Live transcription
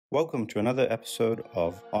Welcome to another episode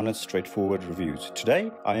of Honest Straightforward Reviews.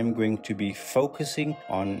 Today I am going to be focusing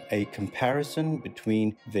on a comparison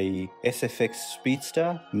between the SFX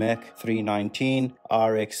Speedster MERC 319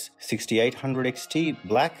 RX 6800 XT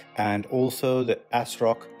Black and also the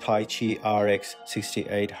Asrock Taichi RX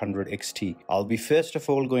 6800 XT. I'll be first of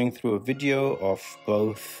all going through a video of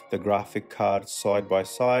both the graphic cards side by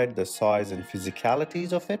side, the size and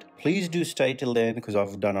physicalities of it. Please do stay till then because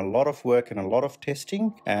I've done a lot of work and a lot of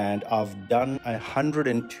testing, and I've done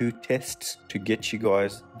 102 tests to get you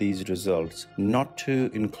guys these results, not to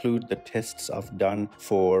include the tests I've done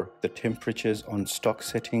for the temperatures on stock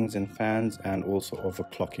settings and fans and also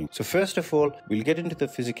overclocking. So first of all, we'll get into the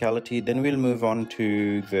physicality, then we'll move on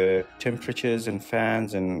to the temperatures and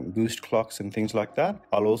fans and boost clocks and things like that.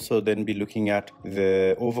 I'll also then be looking at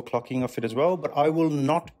the overclocking of it as well, but I will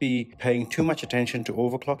not be paying too much attention to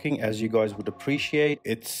overclocking, as you guys would appreciate.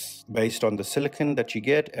 It's based on the silicon that you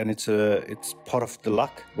get, and it's part of the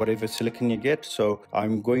luck, whatever silicon you get. So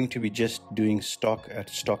I'm going to be just doing stock at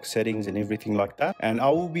stock settings and everything like that, and I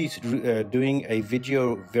will be doing a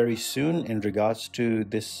video very soon in regards to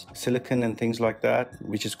this silicon and things like that,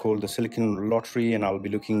 which is called the silicon lottery, and I'll be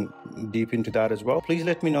looking deep into that as well. Please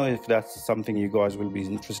let me know if that's something you guys will be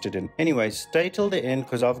interested in. Anyway, stay till the end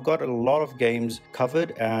because I've got a lot of games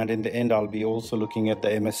covered, and in the end I'll be also looking at the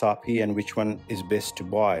MSRP and which one is best to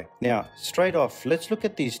buy. Now straight off, let's look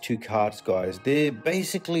at these two cards, guys. They're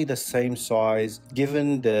basically the same size,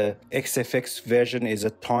 given the XFX version is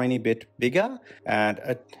a tiny bit bigger, and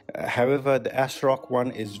however the Asrock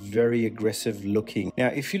one is very aggressive looking. Now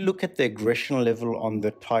if you look at the aggression level on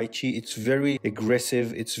the Taichi, it's very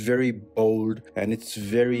aggressive, it's very bold, and it's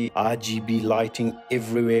very RGB lighting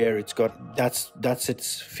everywhere. It's got that's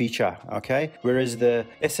its feature, okay? Whereas the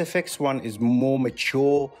SFX one is more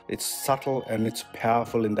mature, it's subtle, and it's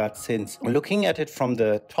powerful in that sense. Looking at it from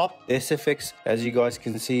the top, the SFX, as you guys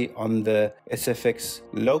can see on the SFX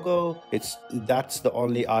logo, that's the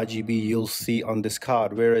only RGB you'll see on this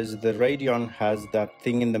card, whereas the Radeon has that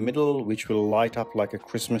thing in the middle which will light up like a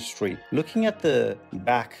Christmas tree. Looking at the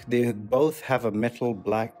back, they both have a metal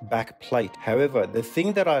black back plate. However, the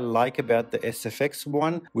thing that I like about the SFX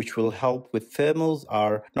one, which will help with thermals,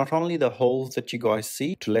 are not only the holes that you guys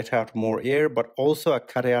see to let out more air, but also a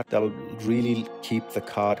cutout that'll really keep the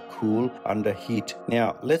card cool under heat.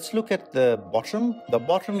 Now let's look at the bottom. The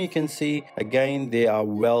bottom, you can see again they are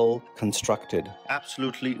well constructed,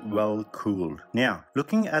 absolutely well cooled. Now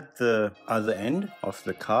looking at the other end of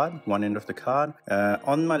the card, one end of the card,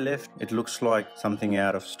 on my left it looks like something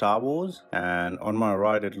out of Star Wars, and on my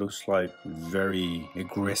right it looks like very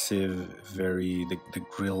aggressive, the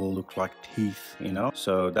grill look like teeth, you know.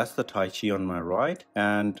 So that's the Taichi on my right.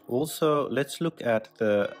 And also let's look at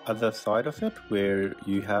the other side of it where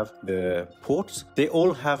you have the ports. They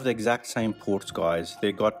all have the exact same ports, guys.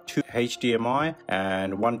 They got two HDMI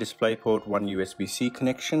and one DisplayPort, one USB-C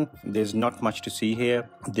connection. There's not much to see here.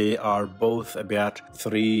 They are both about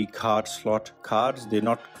 3 card slot cards. They're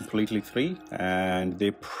not completely 3, and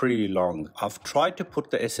they're pretty long. I've tried to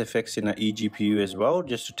put the SFX in an eGPU as well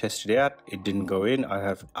just to test it out. It didn't go in.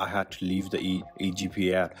 I had to leave the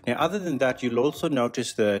eGPU out. Now other than that, you'll also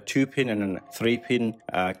notice the 2-pin and a 3-pin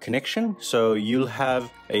connection. So you'll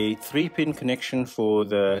have a 3-pin connection for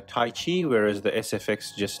the Taichi, whereas the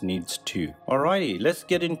SFX just needs 2. Alrighty, let's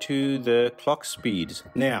get into the clock speeds.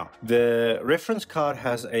 Now the reference card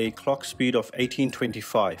has a clock speed of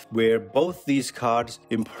 1825, where both these cards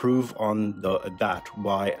improve on that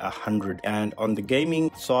by 100, and on the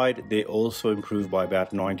gaming side they also improve by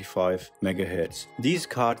about 95 megahertz. These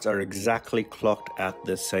cards are exactly clocked at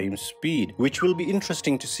the same speed, which will be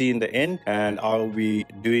interesting to see in the end, and I'll be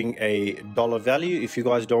doing a dollar value. If you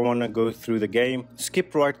guys don't want to go through the game,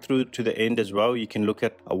 skip right through to the end as well. You can look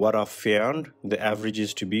at what I've found the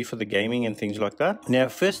averages to be for the gaming and things like that. Now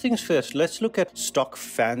first things first, let's look at stock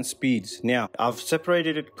fan speeds. Now I've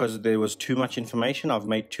separated it because there was too much information. I've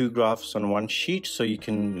made 2 graphs on one sheet so you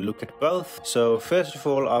can look at both. So first of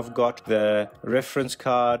all, I've got the reference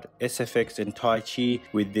card SFX and Taichi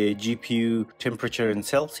with the GPU temperature in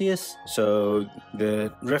Celsius. So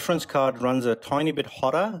the reference card runs a tiny bit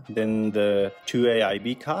hotter than the 2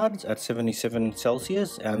 AIB cards at 77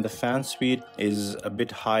 Celsius, and the fan speed is a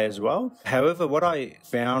bit higher high as well. However, what I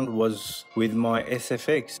found was with my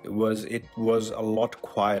SFX was it was a lot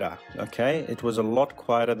quieter. Okay, it was a lot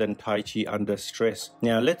quieter than Taichi under stress.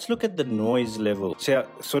 Now let's look at the noise level.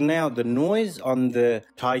 So now the noise on the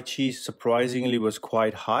Taichi surprisingly was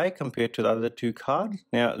quite high compared to the other two cards.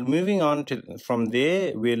 Now moving on to from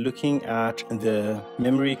there, we're looking at the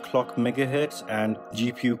memory clock megahertz and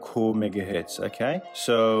GPU core megahertz. Okay,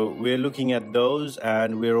 so we're looking at those,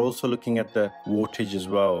 and we're also looking at the wattage as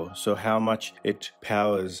well, so how much it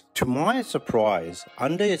powers. To my surprise,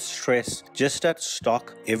 under stress, just at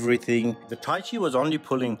stock, everything, the Taichi was only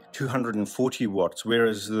pulling 240 watts,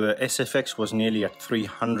 whereas the SFX was nearly at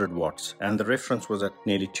 300 watts, and the reference was at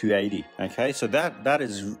nearly 280. Okay, so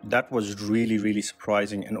that was really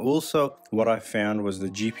surprising. And also what I found was the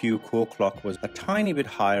GPU core clock was a tiny bit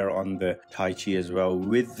higher on the Taichi as well,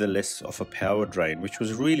 with the less of a power drain, which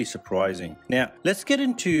was really surprising. Now let's get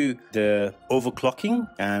into the overclocking,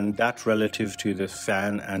 and that relative to the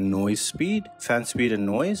fan speed and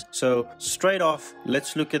noise. So straight off,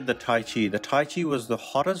 let's look at the Taichi. The Taichi was the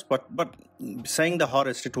hottest, but saying the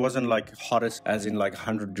hottest, it wasn't like hottest as in like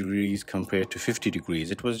 100 degrees compared to 50 degrees.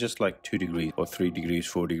 It was just like 2 degrees or 3 degrees,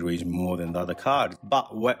 4 degrees more than the other cards.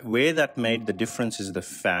 But where that made the difference is the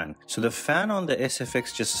fan. So the fan on the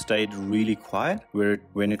SFX just stayed really quiet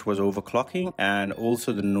when it was overclocking, and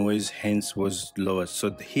also the noise hence was lower.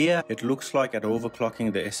 So here it looks like at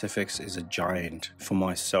overclocking the SFX is a giant for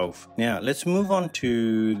myself. Now let's move on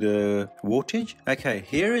to the wattage. Okay,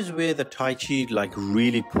 here is where the Taichi like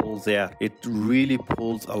really pulls out. It really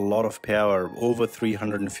pulls a lot of power, over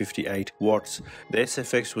 358 watts. The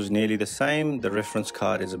SFX was nearly the same. The reference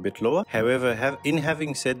card is a bit lower. However,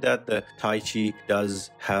 having said that, the Taichi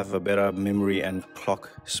does have a better memory and clock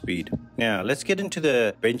speed. Now let's get into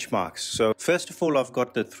the benchmarks. So first of all, I've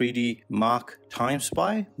got the 3D Mark Time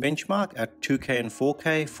Spy benchmark at 2K and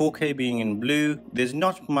 4K. 4K being in blue. There's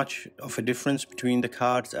not much of a difference between the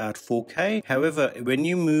cards at 4K. However, when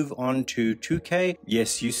you move on to 2K,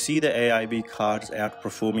 yes, you see the AIB cards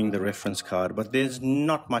outperforming the reference card, but there's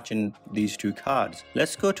not much in these two cards.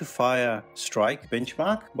 Let's go to Fire Strike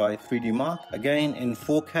benchmark by 3D Mark. Again, in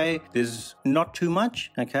 4K, there's not too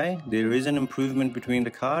much. Okay, there is an improvement between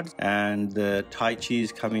the cards, and the Taichi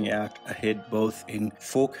is coming out ahead both in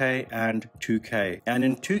 4K and 2K. And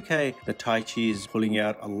in 2K, the Taichi is pulling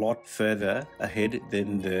out a lot further ahead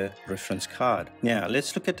than the reference card. Now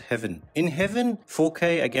let's look at Heaven. In Heaven,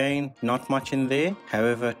 4K again, not much in there.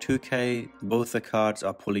 However, 2K, both the cards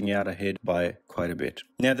are pulling out ahead by quite a bit.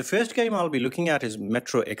 Now the first game I'll be looking at is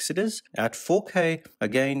Metro Exodus. At 4K,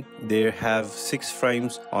 again, they have 6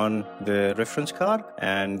 frames on the reference card,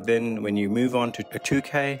 and then when you move on to a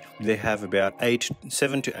 2K, they have about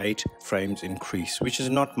 7 to 8 frames increase, which is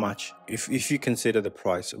not much if you consider the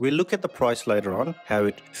price. We'll look at the price later on, how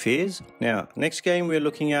it fares. Now, next game we're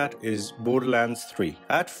looking at is Borderlands 3.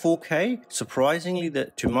 At 4K, surprisingly,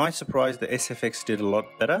 to my surprise, the SFX did a lot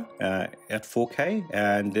better at 4K,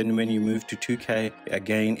 and then when you move to 2K,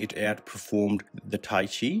 again, it outperformed the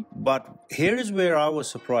Taichi. But here is where I was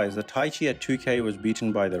surprised. The Taichi at 2K was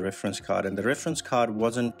beaten by the reference card, and the reference card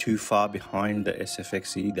wasn't too far behind the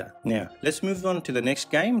SFX either. Now, let's move on to the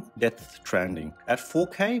next game, Death Stranding. At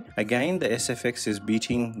 4K, again, the SFX is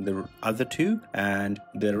beating the other two, and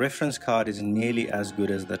the reference card is nearly as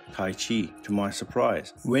good as the Taichi, to my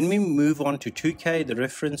surprise. When we move on to 2K, the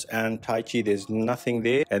reference and Taichi, there's nothing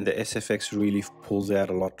there, and the SFX really pulls out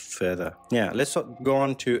a lot further. Now, let's go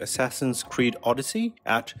on to Assassin's Creed Odyssey.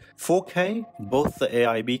 At 4K, both the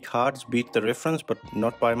AIB cards beat the reference, but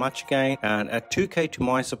not by much again, and at 2K, to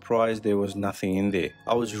my surprise, there was nothing in there.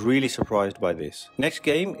 I was really surprised by this. Next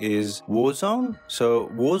game is Warzone. So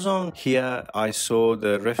Warzone, here I saw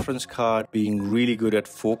the reference card being really good at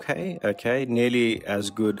 4K, okay, nearly as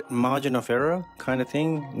good, margin of error kind of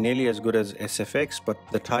thing, nearly as good as SFX, but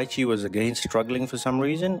the Taichi was again struggling for some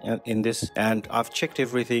reason in this, and I've checked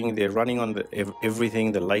everything. They're running on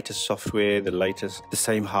everything, the latest software, the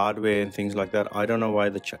same hardware and things like that. I don't know why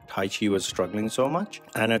the Taichi was struggling so much.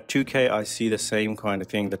 And at 2K, I see the same kind of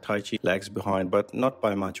thing. The Taichi lags behind, but not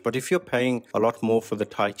by much. But if you're paying a lot more for the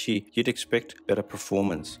Taichi, you'd expect better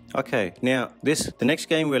performance. Okay, now the next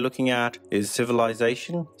game we're looking at is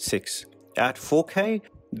Civilization 6. At 4K,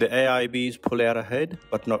 the AIBs pull out ahead,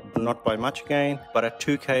 but not by much again. But at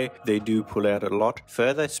 2K, they do pull out a lot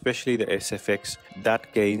further, especially the SFX.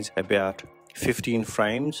 That gains about 15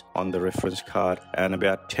 frames on the reference card and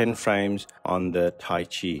about 10 frames on the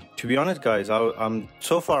Taichi. To be honest guys, I'm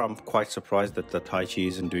quite surprised that the Taichi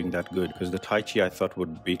isn't doing that good, because the Taichi I thought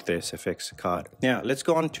would beat the SFX card. Now let's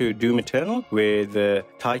go on to Doom Eternal, where the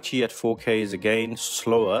Taichi at 4K is again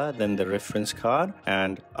slower than the reference card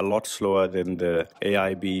and a lot slower than the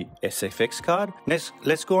AIB SFX card. Next,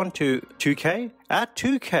 let's go on to 2K. At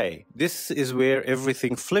 2K, this is where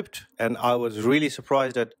everything flipped, and I was really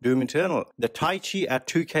surprised at Doom Eternal. The Taichi at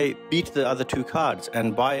 2K beat the other two cards,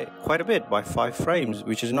 and by quite a bit, by 5 frames,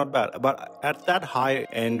 which is not bad. But at that high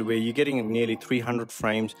end where you're getting nearly 300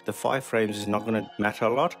 frames, the 5 frames is not going to matter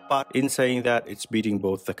a lot. But in saying that, it's beating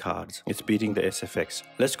both the cards. It's beating the SFX.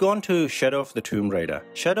 Let's go on to Shadow of the Tomb Raider.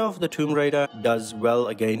 Shadow of the Tomb Raider does well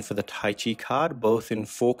again for the Taichi card, both in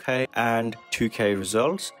 4K and 2K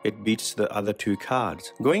results. It beats the other two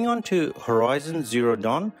cards. Going on to Horizon Zero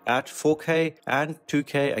Dawn, at 4K and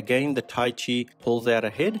 2K, again the Taichi pulls out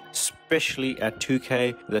ahead. Especially at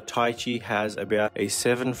 2K, the Taichi has about a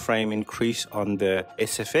 7 frame increase on the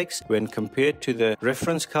SFX. When compared to the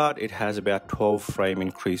reference card, it has about 12 frame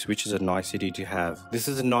increase, which is a nicety to have. This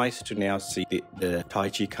is nice to now see the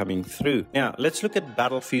Taichi coming through. Now let's look at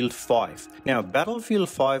Battlefield 5. Now Battlefield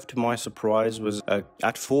 5, to my surprise, was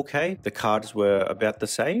at 4K the cards were about the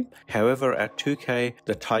same. However, at 2K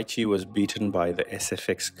the Taichi was beaten by the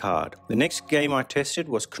SFX card. The next game I tested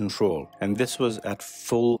was Control, and this was at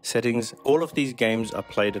full settings. All of these games are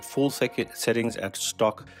played at full settings at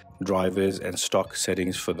stock drivers and stock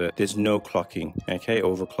settings for there's no clocking, okay,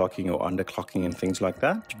 overclocking or underclocking and things like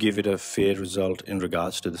that, to give it a fair result in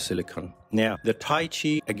regards to the silicon. Now the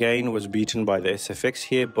Taichi again was beaten by the SFX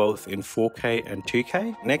here, both in 4K and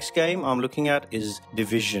 2K. Next game I'm looking at is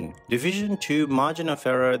Division 2. Margin of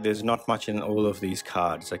error, there's not much in all of these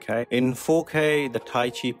cards, okay. In 4K the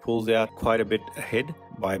Taichi pulls out quite a bit ahead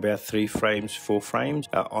by about 3 frames, 4 frames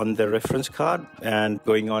on the reference card. And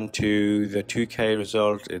going on to the 2K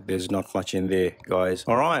result, there's not much in there, guys.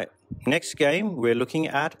 All right. Next game we're looking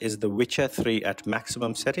at is The Witcher 3 at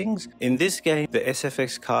maximum settings. In this game, the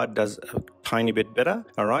SFX card does a tiny bit better.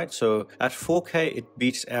 All right, so at 4K, it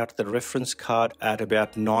beats out the reference card at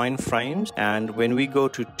about 9 frames. And when we go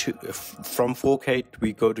to from 4K,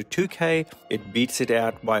 we go to 2K, it beats it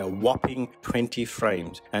out by a whopping 20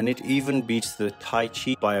 frames. And it even beats the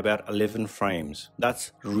Taichi by about 11 frames.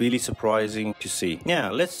 That's really surprising to see.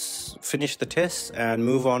 Now, let's finish the tests and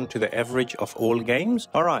move on to the average of all games.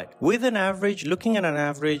 All right. With an average, looking at an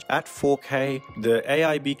average at 4K, the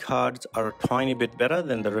AIB cards are a tiny bit better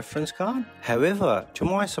than the reference card. However, to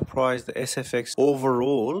my surprise, the SFX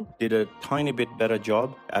overall did a tiny bit better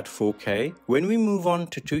job at 4K. When we move on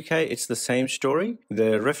to 2K, it's the same story.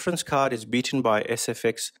 The reference card is beaten by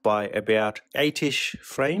SFX by about 8-ish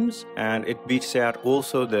frames, and it beats out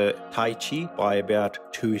also the Taichi by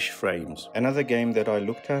about 2-ish frames. Another game that I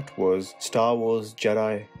looked at was Star Wars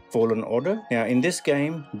Jedi Fallen Order. Now in this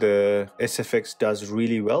game, the SFX does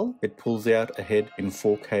really well. It pulls out ahead in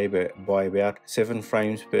 4K by about 7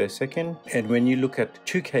 frames per second. And when you look at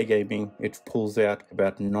 2K gaming, it pulls out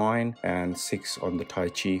about 9 and 6 on the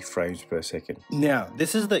Taichi frames per second. Now,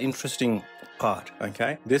 this is the interesting part,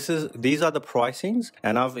 okay? These are the pricings,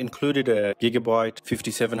 and I've included a Gigabyte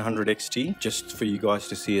 5700 XT just for you guys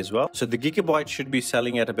to see as well. So the Gigabyte should be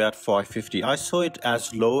selling at about $550. I saw it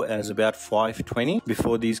as low as about $520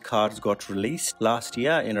 before these cards got released last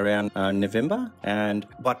year in around November.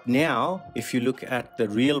 But now, if you look at the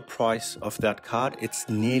real price of that card, it's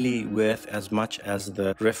nearly worth as much as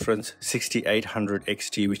the reference 6800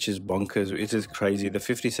 XT, which is bonkers. It is crazy. The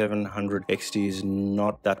 5700 XT is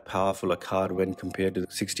not that powerful a card when compared to the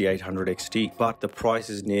 6800 XT, but the price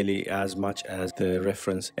is nearly as much as the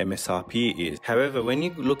reference MSRP is. However, when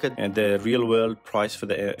you look at the real world price for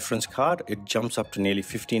the reference card, it jumps up to nearly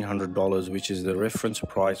 $1,500, which is the reference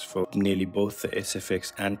price for nearly both the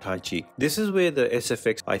SFX and Taichi. This is where the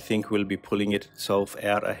SFX, I think, will be pulling itself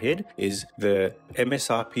out ahead, is the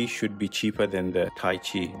MSRP should be cheaper than the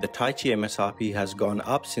Taichi. The Taichi MSRP has gone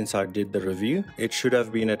up since I did the review. It should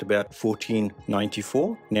have been at about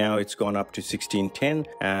 $1,494. Now it's gone up to $1,610,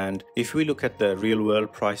 and if we look at the real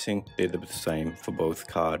world pricing, they're the same for both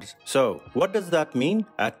cards. So what does that mean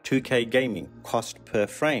at 2K gaming? Cost per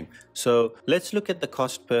frame. So let's look at the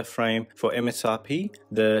cost per frame for MSRP.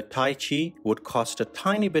 The Taichi would cost a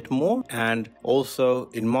tiny bit more, and also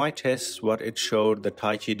in my tests what it showed, the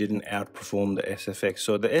Taichi didn't outperform the SFX.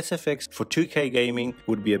 So the SFX for 2K gaming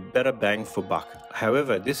would be a better bang for buck.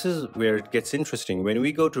 However, this is where it gets interesting. When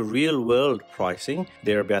we go to real world pricing,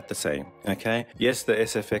 they're about the same. Okay, yes, the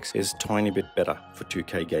SFX is tiny bit better for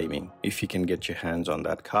 2K gaming if you can get your hands on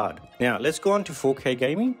that card. Now let's go on to 4K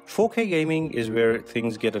gaming. 4K gaming is where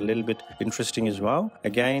things get a little bit interesting as well.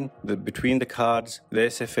 Again, between the cards, the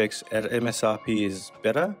SFX at MSRP is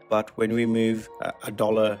better, but when we move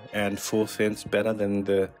 $1.04 better than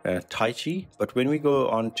the Taichi. But when we go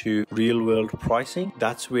on to real world pricing,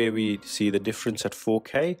 that's where we see the difference at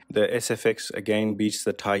 4K. The SFX again beats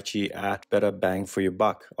the Taichi at better bang for your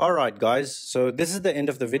buck. All right, guys. So this is the end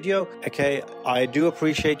of the video. Okay, I do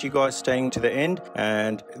appreciate you guys staying to the end,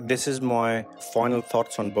 and this is my final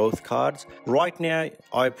thoughts on both cards. Right now,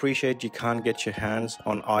 I appreciate you can't get your hands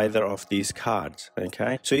on either of these cards.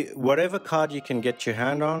 Okay, so whatever card you can get your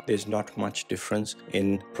hand on, there's not much difference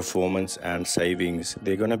in performance and savings.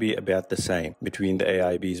 They're going to be about the same between the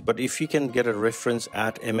AIBs, but if you can get a reference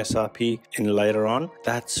at MSRP in later on,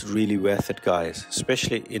 that's really worth it, guys,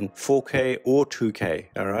 especially in 4K or 2K.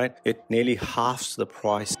 All right, it nearly halves the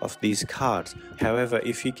price of these cards. However,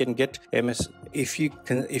 if you can get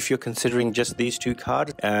if you're considering just these two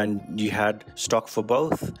cards and you had stock for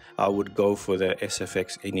both, I would go for the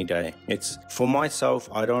SFX any day. It's for myself,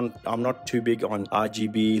 I'm not too big on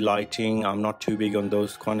RGB lighting. I'm not too big on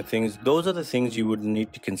those kind of things. Those are the things you would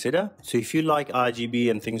need to consider. So if you like RGB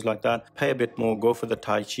and things like that, pay a bit more, go for the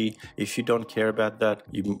Taichi. If you don't care about that,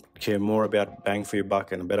 you care more about bang for your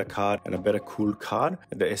buck and a better card and a better cool card,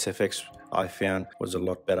 the SFX I found was a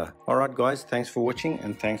lot better. All right, guys, thanks for watching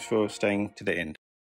and thanks for staying to the end.